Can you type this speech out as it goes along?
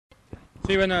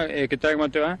Sí, bueno, ¿qué tal? ¿Cómo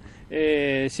te va?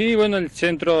 Sí, bueno, el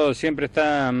centro siempre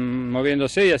está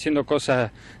moviéndose y haciendo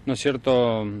cosas, ¿no es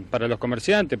cierto?, para los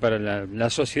comerciantes, para la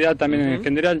sociedad también en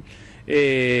general.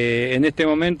 En este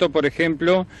momento, por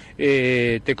ejemplo,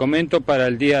 te comento, para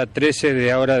el día 13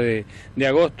 de ahora de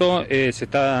agosto,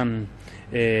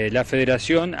 la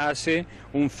Federación hace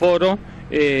un foro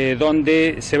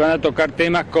donde se van a tocar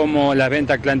temas como la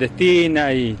venta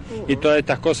clandestina y todas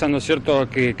estas cosas, ¿no es cierto?,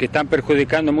 que están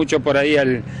perjudicando mucho por ahí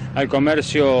al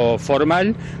comercio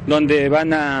formal, donde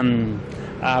van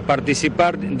a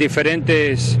participar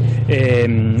diferentes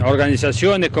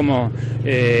organizaciones, como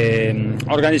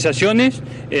organizaciones,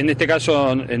 en este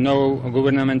caso no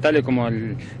gubernamentales, como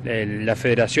la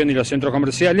Federación y los centros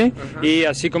comerciales. Ajá. Y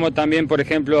así como también, por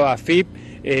ejemplo, AFIP,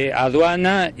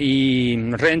 aduana y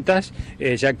rentas,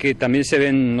 ya que también se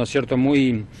ven, ¿no es cierto?,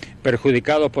 muy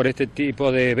perjudicados por este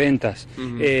tipo de ventas.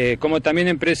 Como también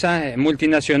empresas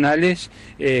multinacionales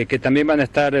que también van a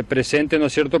estar presentes, ¿no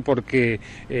es cierto?, porque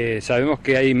sabemos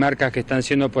que hay marcas que están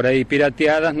siendo por ahí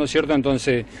pirateadas, ¿no es cierto?,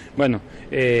 entonces, bueno,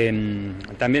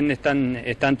 también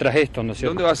están tras esto, ¿no es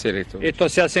cierto? ¿Dónde va a ser esto? Esto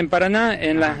se hace en Paraná,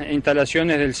 en las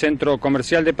instalaciones del Centro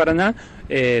Comercial de Paraná,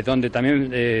 donde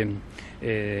también,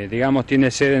 digamos, tiene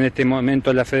sede en este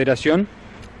momento la Federación,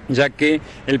 ya que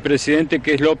el presidente,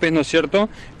 que es López, ¿no es cierto?,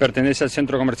 pertenece al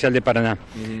Centro Comercial de Paraná.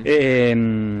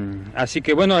 Así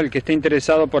que, bueno, el que esté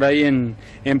interesado por ahí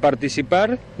en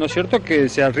participar, ¿no es cierto?, que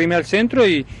se arrime al centro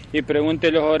y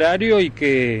pregunte los horarios, y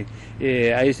que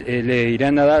ahí le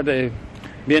irán a dar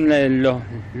bien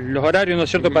los horarios, ¿no es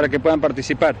cierto?, para que puedan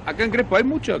participar. Acá en Crespo hay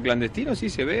mucho clandestino, ¿sí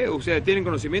se ve? O sea, ¿tienen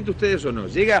conocimiento ustedes o no?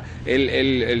 Llega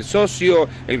el socio,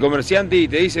 el comerciante, y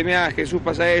te dice: mira, Jesús,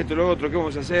 pasa esto, lo otro, ¿qué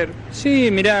vamos a hacer? Sí,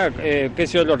 mirá,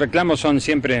 los reclamos son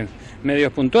siempre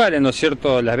medios puntuales, ¿no es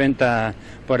cierto?, las ventas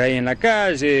por ahí en la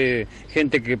calle,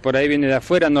 gente que por ahí viene de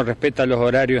afuera, no respeta los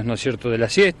horarios, ¿no es cierto?, de la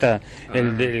siesta.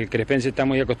 El crespense está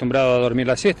muy acostumbrado a dormir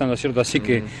la siesta, ¿no es cierto?, así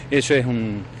que eso es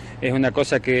una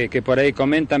cosa que por ahí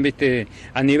comentan, viste,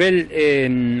 a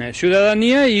nivel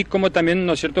ciudadanía, y como también,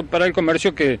 ¿no es cierto?, para el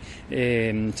comercio, que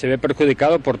se ve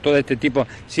perjudicado por todo este tipo.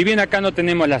 Si bien acá no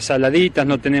tenemos las saladitas,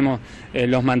 no tenemos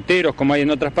los manteros como hay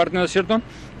en otras partes, ¿no es cierto?,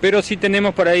 pero sí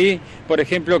tenemos por ahí, por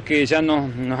ejemplo, que ya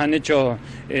nos han hecho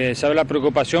saber la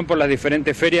preocupación por las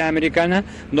diferentes ferias americanas,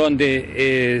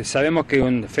 donde sabemos que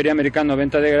una feria americana o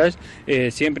venta de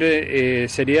garage siempre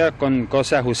sería con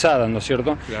cosas usadas, ¿no es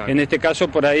cierto? Claro. En este caso,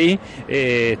 por ahí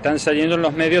están saliendo en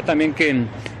los medios también que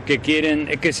quieren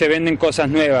que se venden cosas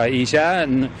nuevas, y ya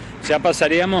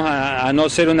pasaríamos a no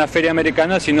ser una feria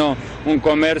americana, sino un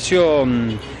comercio,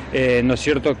 ¿no es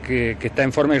cierto?, que está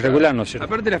en forma irregular, ¿no es cierto?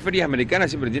 Aparte, las ferias americanas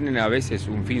siempre tienen a veces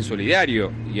un fin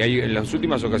solidario, y hay, en las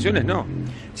últimas ocasiones no.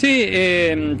 Sí,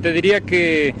 te diría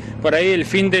que por ahí el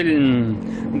fin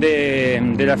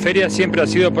de la feria siempre ha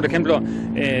sido, por ejemplo,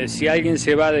 si alguien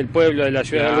se va del pueblo, de la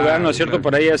ciudad, del lugar, ¿no es cierto?,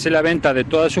 por ahí hace la venta de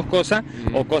todas sus cosas,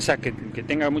 o cosas que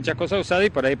tenga muchas cosas usadas, y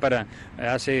por ahí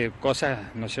hace cosas,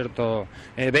 ¿no es cierto?,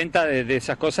 venta de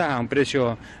esas cosas a un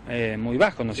precio muy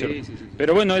bajo, ¿no es cierto? Sí.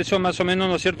 Pero bueno, eso más o menos,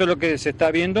 ¿no es cierto?, es lo que se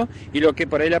está viendo, y lo que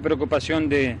por ahí la preocupación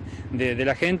de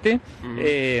la gente,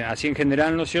 así en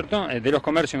general, ¿no es cierto?, de los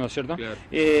comercios, ¿no es cierto? Claro.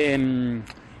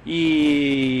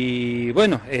 Y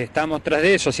bueno, estamos tras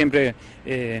de eso, siempre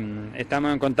hemos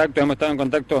estado en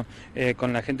contacto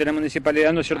con la gente de la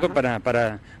municipalidad, ¿no es cierto?,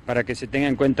 para que se tenga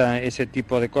en cuenta ese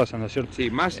tipo de cosas, ¿no es cierto? Sí,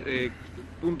 más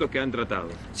puntos que han tratado.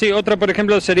 Sí, otro, por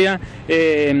ejemplo, sería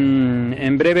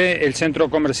en breve el Centro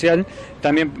Comercial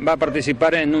también va a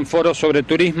participar en un foro sobre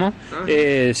turismo.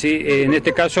 Sí, en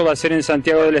este caso va a ser en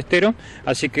Santiago del Estero,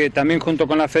 así que también junto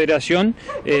con la Federación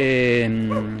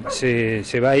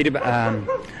se va a ir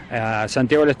a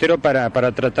Santiago del Estero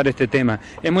para tratar este tema.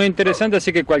 Es muy interesante,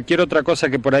 así que cualquier otra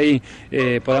cosa que por ahí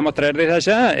podamos traer desde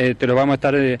allá, te lo vamos a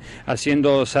estar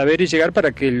haciendo saber y llegar,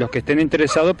 para que los que estén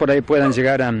interesados por ahí puedan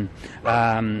llegar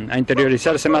a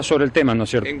interiorizarse más sobre el tema, ¿no es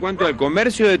cierto? ¿En cuanto al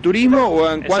comercio de turismo,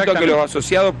 o en cuanto a que los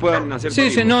asociados puedan hacer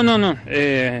turismo? Sí, no.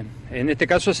 En este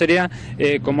caso sería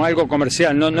como algo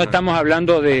comercial, no estamos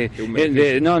hablando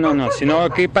no, sino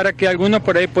que para que algunos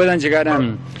por ahí puedan llegar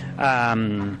a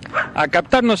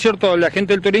captar, ¿no es cierto?, la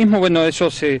gente del turismo. Bueno, eso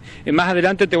más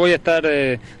adelante te voy a estar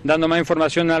dando más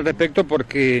información al respecto,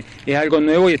 porque es algo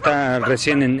nuevo y está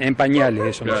recién en pañales,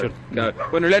 eso, ¿no es cierto? Claro.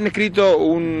 Bueno, le han escrito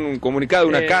un comunicado,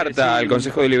 una carta al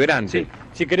Consejo Deliberante. Sí.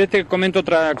 Si querés te comento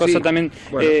otra cosa también.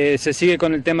 Bueno. Se sigue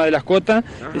con el tema de las cuotas,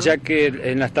 ya que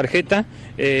en las tarjetas,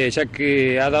 ya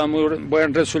que ha dado muy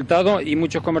buen resultado, y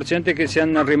muchos comerciantes que se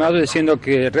han arrimado diciendo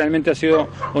que realmente ha sido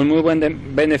un muy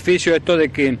buen beneficio esto de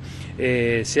que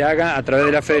se haga a través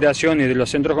de la federación y de los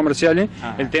centros comerciales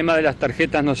el tema de las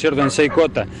tarjetas, ¿no es cierto?, en 6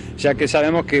 cuotas, ya que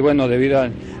sabemos que, bueno, debido a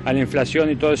la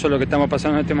inflación y todo eso lo que estamos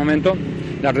pasando en este momento,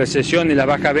 la recesión y la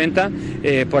baja venta,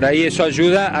 por ahí eso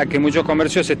ayuda a que muchos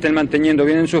comercios se estén manteniendo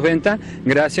bien en sus ventas,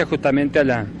 gracias justamente a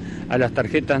las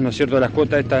tarjetas, ¿no es cierto?, las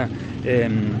cuotas estas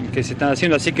que se están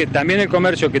haciendo. Así que también el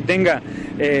comercio que tenga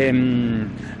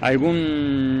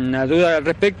alguna duda al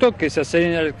respecto, que se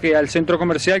acerque al centro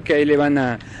comercial, que ahí le van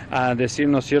a decir,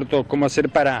 ¿no es cierto?, cómo hacer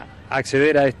para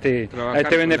acceder a este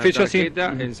beneficio.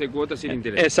 En 6 cuotas sin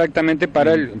interés. Exactamente,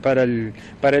 para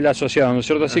el asociado, ¿no es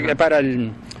cierto? Así que para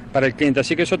el cliente.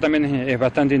 Así que eso también es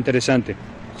bastante interesante.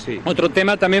 Sí. Otro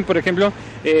tema también, por ejemplo,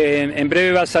 en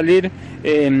breve va a salir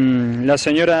la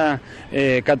señora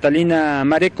Catalina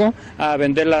Mareco a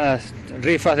vender las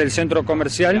rifas del centro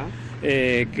comercial,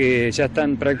 que ya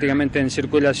están prácticamente en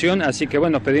circulación, así que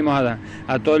bueno, pedimos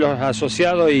a todos los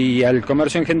asociados y al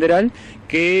comercio en general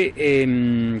que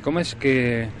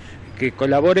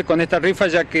colabore con esta rifa,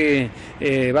 ya que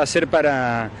va a ser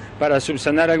para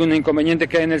subsanar algunos inconvenientes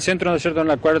que hay en el centro, ¿no es cierto?,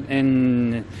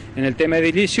 en el tema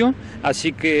edilicio.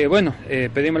 Así que bueno,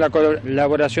 pedimos la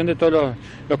colaboración de todos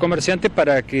los comerciantes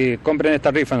para que compren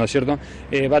esta rifa, ¿no es cierto?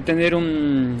 Va a tener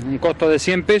un costo de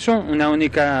 100 pesos, una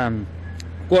única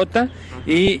cuota,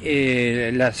 y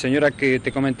la señora que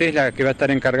te comenté es la que va a estar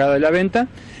encargada de la venta.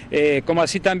 Como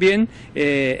así también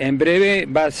en breve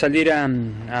va a salir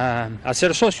a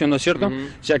ser socio, ¿no es cierto?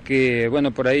 Ya que,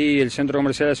 bueno, por ahí el centro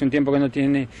comercial hace un tiempo que no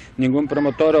tiene ningún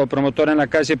promotor o promotora en la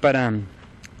calle para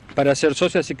ser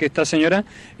socio, así que esta señora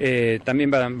también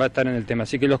va a estar en el tema.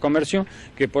 Así que los comercios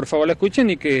que por favor la escuchen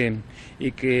y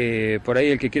que por ahí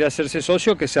el que quiera hacerse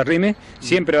socio, que se arrime,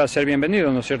 siempre va a ser bienvenido,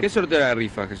 ¿no es cierto? ¿Qué sortea la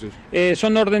rifa, Jesús?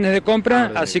 Son órdenes de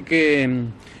compra, así que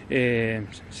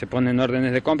se ponen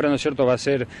órdenes de compra, ¿no es cierto? Va a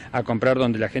ser a comprar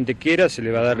donde la gente quiera, se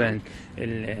le va a dar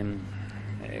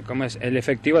el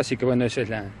efectivo, así que bueno, esa es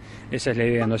la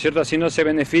idea, ¿no es cierto? Así no se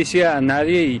beneficia a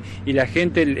nadie y la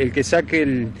gente, el que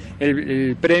saque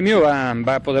el premio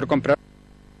va a poder comprar.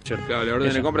 Claro, las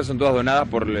órdenes de compra son todas donadas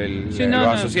por los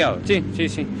asociados. Sí.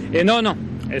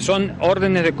 Son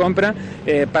órdenes de compra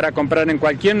para comprar en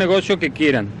cualquier negocio que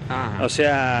quieran. O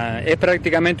sea, es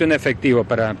prácticamente un efectivo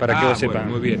para que lo sepan.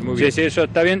 Bueno, muy bien. Sí, eso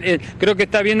está bien. Creo que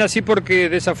está bien así porque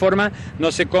de esa forma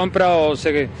no se compra o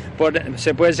se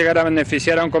puede llegar a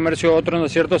beneficiar a un comercio u otro, ¿no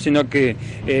es cierto? Sino que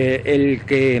el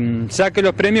que saque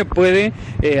los premios puede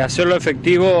hacerlo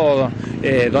efectivo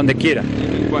donde quiera.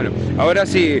 Bueno, ahora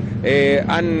sí,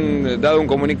 han dado un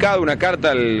comunicado, una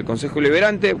carta al Consejo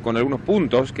Deliberante con algunos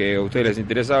puntos que a ustedes les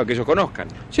interesaba que ellos conozcan.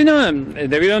 Sí, no,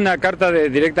 debido a una carta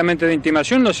directamente de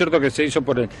intimación, ¿no es cierto?, que se hizo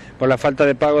por la falta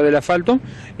de pago del asfalto,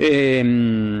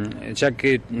 ya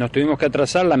que nos tuvimos que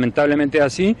atrasar, lamentablemente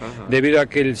así, debido a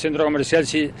que el centro comercial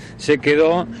sí se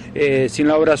quedó sin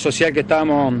la obra social que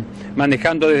estábamos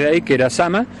manejando desde ahí, que era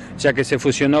Sama, ya que se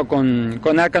fusionó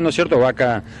con ACA, ¿no es cierto?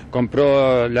 ACA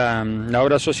compró la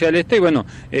obra social y bueno,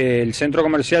 el centro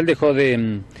comercial dejó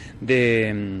de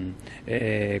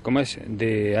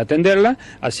atenderla,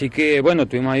 así que bueno,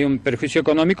 tuvimos ahí un perjuicio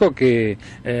económico que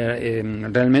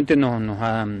realmente nos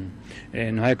ha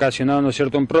ocasionado, ¿no es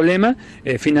cierto?, un problema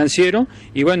financiero,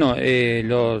 y bueno,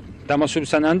 lo estamos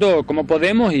subsanando como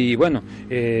podemos, y bueno,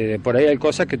 por ahí hay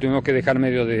cosas que tuvimos que dejar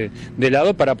medio de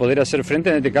lado para poder hacer frente,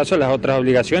 en este caso, a las otras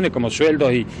obligaciones como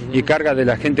sueldos y cargas de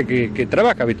la gente que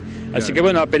trabaja, ¿viste? Así que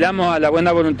bueno, apelamos a la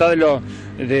buena voluntad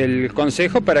del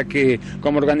Consejo para que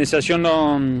como organización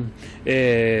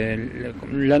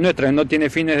la nuestra no tiene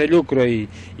fines de lucro y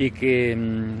que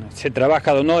se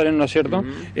trabaja de honor, ¿no es cierto?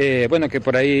 Bueno, que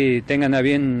por ahí tengan a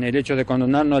bien el hecho de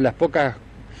condonarnos las pocas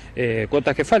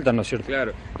cuotas que faltan, ¿no es cierto?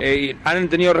 Claro. ¿Han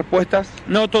tenido respuestas?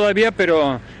 No todavía,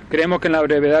 pero creemos que en la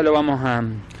brevedad lo vamos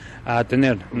a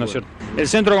tener, ¿no es cierto? El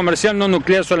centro comercial no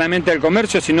nuclea solamente al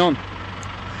comercio, sino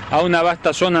a una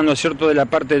vasta zona, ¿no es cierto?, de la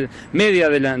parte media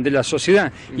de la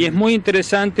sociedad. Y es muy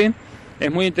interesante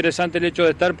el hecho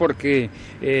de estar porque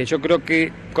yo creo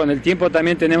que con el tiempo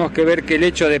también tenemos que ver que el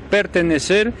hecho de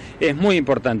pertenecer es muy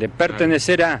importante.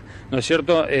 Pertenecer a, ¿no es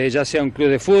cierto?, ya sea un club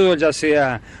de fútbol, ya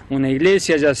sea una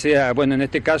iglesia, ya sea, bueno, en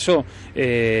este caso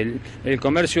el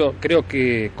comercio, creo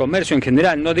que comercio en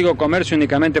general, no digo comercio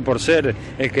únicamente por ser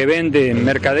el que vende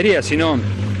mercadería, sino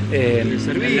el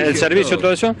servicio,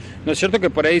 todo eso, ¿no es cierto?, que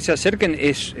por ahí se acerquen,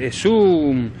 es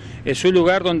su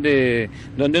lugar donde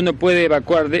uno puede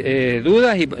evacuar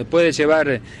dudas y puede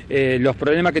llevar los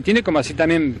problemas que tiene, como así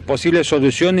también posibles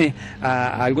soluciones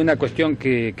a alguna cuestión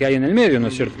que hay en el medio, ¿no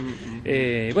es cierto?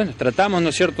 Bueno, tratamos, ¿no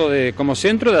es cierto?, como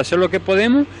centro de hacer lo que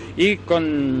podemos y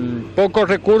con pocos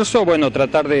recursos, bueno,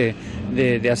 tratar de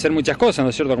de hacer muchas cosas, ¿no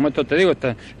es cierto? Como esto te digo,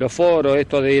 los foros,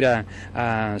 esto de ir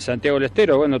a Santiago del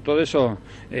Estero, bueno, todo eso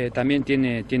también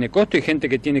tiene costo y gente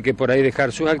que tiene que por ahí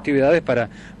dejar sus actividades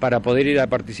para poder ir a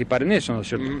participar en eso, ¿no es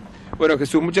cierto? Bueno,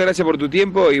 Jesús, muchas gracias por tu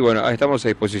tiempo y bueno, estamos a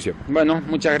disposición. Bueno,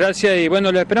 muchas gracias y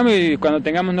bueno, lo esperamos y cuando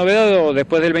tengamos novedad o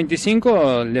después del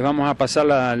 25 les vamos a pasar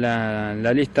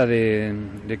la lista de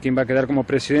quién va a quedar como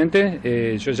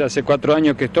presidente. Yo ya hace 4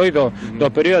 años que estoy, dos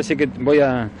periodos, así que voy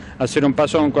a hacer un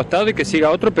paso a un costado y que siga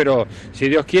otro, pero si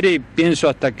Dios quiere y pienso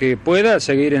hasta que pueda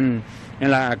seguir en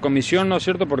la comisión, ¿no es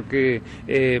cierto? Porque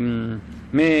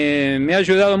me ha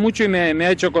ayudado mucho y me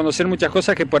ha hecho conocer muchas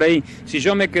cosas que por ahí, si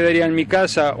yo me quedaría en mi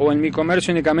casa o en mi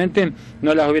comercio únicamente,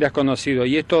 no las hubieras conocido.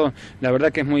 Y esto, la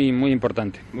verdad que es muy, muy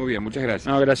importante. Muy bien, muchas gracias.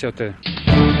 No, gracias a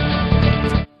ustedes.